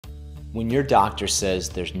When your doctor says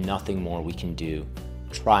there's nothing more we can do,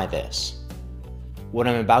 try this. What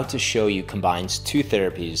I'm about to show you combines two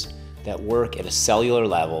therapies that work at a cellular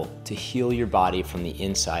level to heal your body from the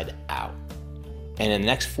inside out. And in the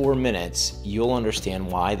next 4 minutes, you'll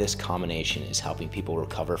understand why this combination is helping people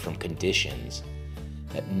recover from conditions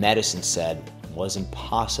that medicine said was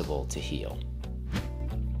impossible to heal.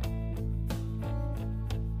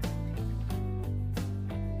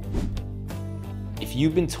 If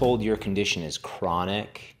you've been told your condition is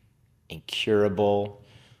chronic, incurable,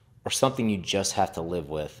 or something you just have to live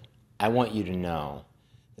with, I want you to know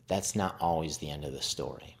that that's not always the end of the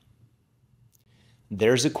story.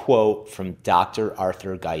 There's a quote from Dr.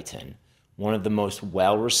 Arthur Guyton, one of the most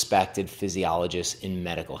well-respected physiologists in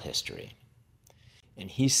medical history. And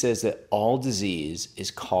he says that all disease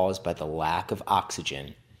is caused by the lack of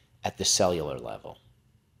oxygen at the cellular level.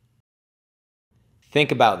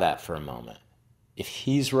 Think about that for a moment. If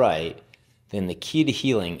he's right, then the key to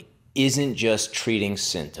healing isn't just treating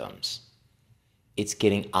symptoms. It's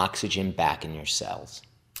getting oxygen back in your cells.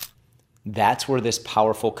 That's where this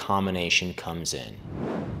powerful combination comes in.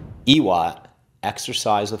 EWOT,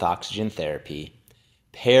 exercise with oxygen therapy,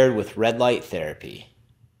 paired with red light therapy.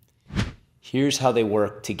 Here's how they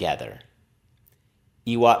work together.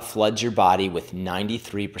 EWOT floods your body with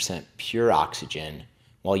 93% pure oxygen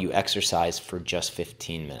while you exercise for just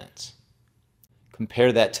 15 minutes.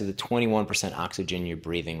 Compare that to the 21% oxygen you're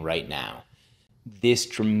breathing right now. This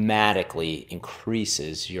dramatically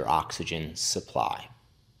increases your oxygen supply.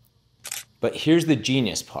 But here's the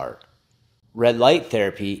genius part. Red light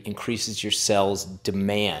therapy increases your cell's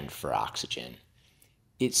demand for oxygen.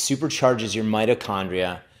 It supercharges your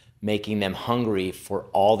mitochondria, making them hungry for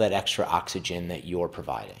all that extra oxygen that you're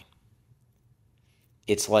providing.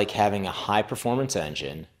 It's like having a high-performance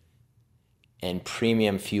engine and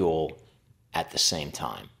premium fuel at the same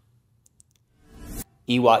time.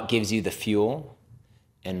 EWOT gives you the fuel,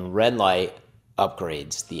 and red light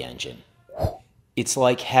upgrades the engine. It's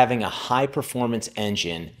like having a high-performance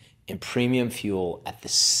engine and premium fuel at the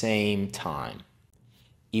same time.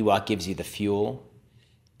 EWOT gives you the fuel,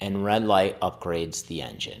 and red light upgrades the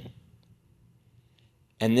engine.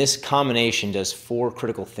 And this combination does 4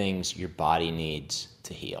 critical things your body needs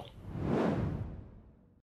to heal.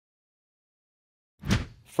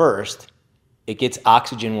 First, it gets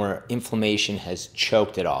oxygen where inflammation has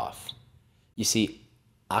choked it off. You see,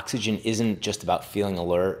 oxygen isn't just about feeling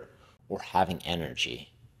alert or having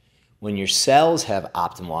energy. When your cells have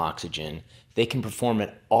optimal oxygen, they can perform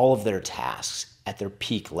at all of their tasks at their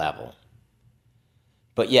peak level.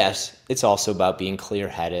 But yes, it's also about being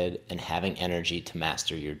clear-headed and having energy to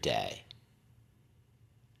master your day.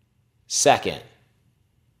 Second,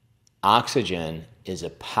 oxygen is a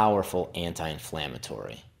powerful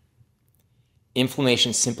anti-inflammatory.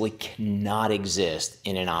 Inflammation simply cannot exist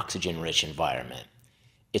in an oxygen-rich environment.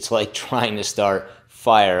 It's like trying to start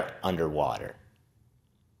fire underwater.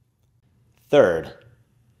 Third,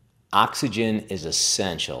 oxygen is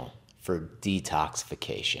essential for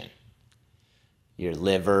detoxification. Your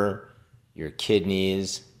liver, your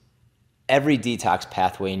kidneys, every detox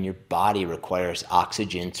pathway in your body requires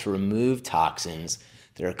oxygen to remove toxins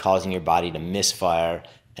that are causing your body to misfire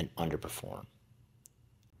and underperform.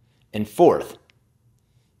 And fourth,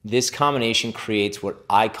 this combination creates what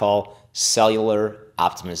I call cellular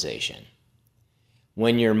optimization.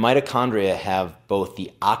 When your mitochondria have both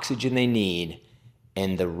the oxygen they need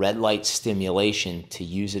and the red light stimulation to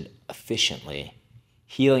use it efficiently,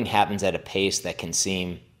 healing happens at a pace that can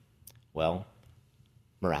seem, well,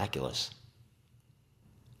 miraculous.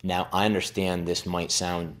 Now, I understand this might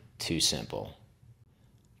sound too simple,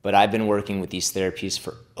 but I've been working with these therapies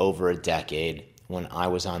for over a decade when I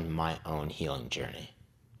was on my own healing journey.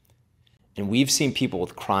 And we've seen people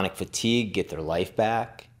with chronic fatigue get their life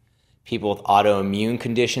back, people with autoimmune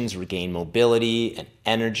conditions regain mobility and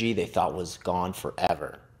energy they thought was gone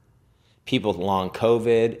forever. People with long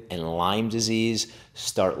COVID and Lyme disease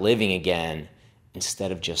start living again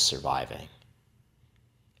instead of just surviving.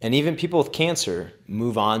 And even people with cancer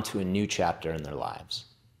move on to a new chapter in their lives.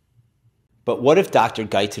 But what if Dr.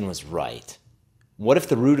 Guyton was right? What if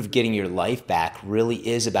the root of getting your life back really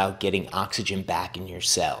is about getting oxygen back in your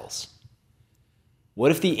cells?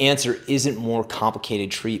 What if the answer isn't more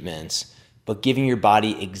complicated treatments, but giving your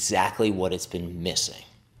body exactly what it's been missing?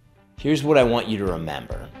 Here's what I want you to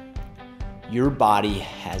remember. Your body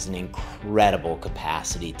has an incredible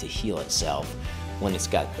capacity to heal itself when it's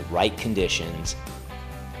got the right conditions,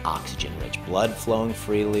 oxygen-rich blood flowing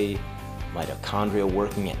freely, mitochondria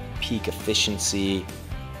working at peak efficiency,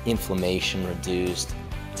 inflammation reduced,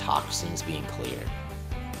 toxins being cleared.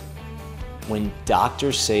 When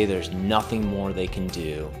doctors say there's nothing more they can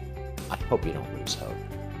do, I hope you don't lose hope.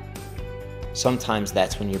 Sometimes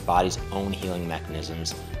that's when your body's own healing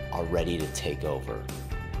mechanisms are ready to take over.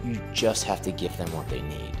 You just have to give them what they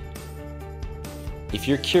need. If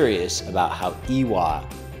you're curious about how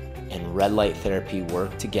EWOT and red light therapy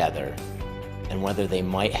work together and whether they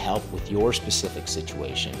might help with your specific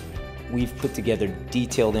situation, we've put together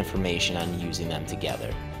detailed information on using them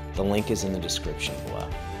together. The link is in the description below.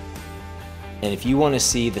 And if you want to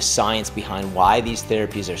see the science behind why these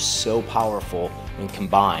therapies are so powerful when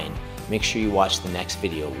combined, make sure you watch the next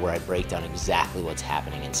video where I break down exactly what's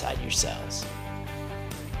happening inside your cells.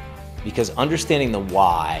 Because understanding the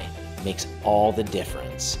why makes all the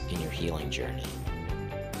difference in your healing journey.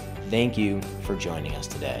 Thank you for joining us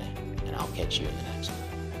today, and I'll catch you in the next one.